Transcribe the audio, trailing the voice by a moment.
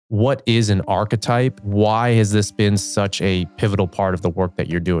What is an archetype? Why has this been such a pivotal part of the work that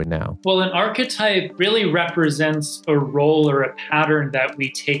you're doing now? Well, an archetype really represents a role or a pattern that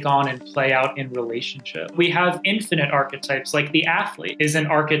we take on and play out in relationship. We have infinite archetypes, like the athlete is an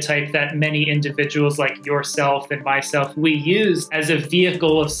archetype that many individuals like yourself and myself, we use as a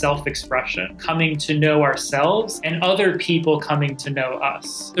vehicle of self-expression, coming to know ourselves and other people coming to know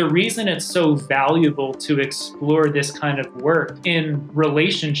us. The reason it's so valuable to explore this kind of work in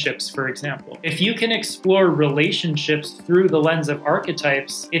relationships, for example. If you can explore relationships through the lens of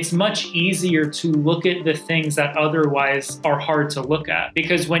archetypes, it's much easier to look at the things that otherwise are hard to look at.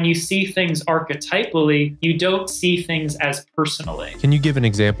 Because when you see things archetypally, you don't see things as personally. Can you give an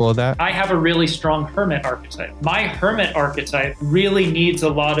example of that? I have a really strong hermit archetype. My hermit archetype really needs a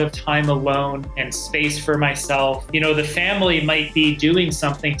lot of time alone and space for myself. You know, the family might be doing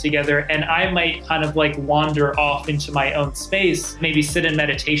something together and I might kind of like wander off into my own space, maybe sit in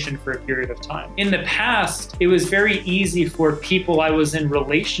meditation for a period of time. In the past, it was very easy for people I was in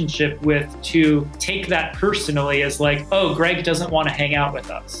relationship with to take that personally as like, oh, Greg doesn't want to hang out with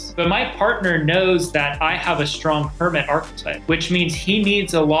us. But my partner knows that I have a strong hermit archetype, which means he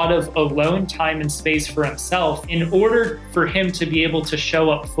needs a lot of alone time and space for himself in order for him to be able to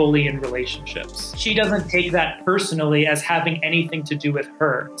show up fully in relationships. She doesn't take that personally as having anything to do with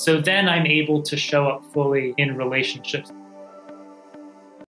her. So then I'm able to show up fully in relationships.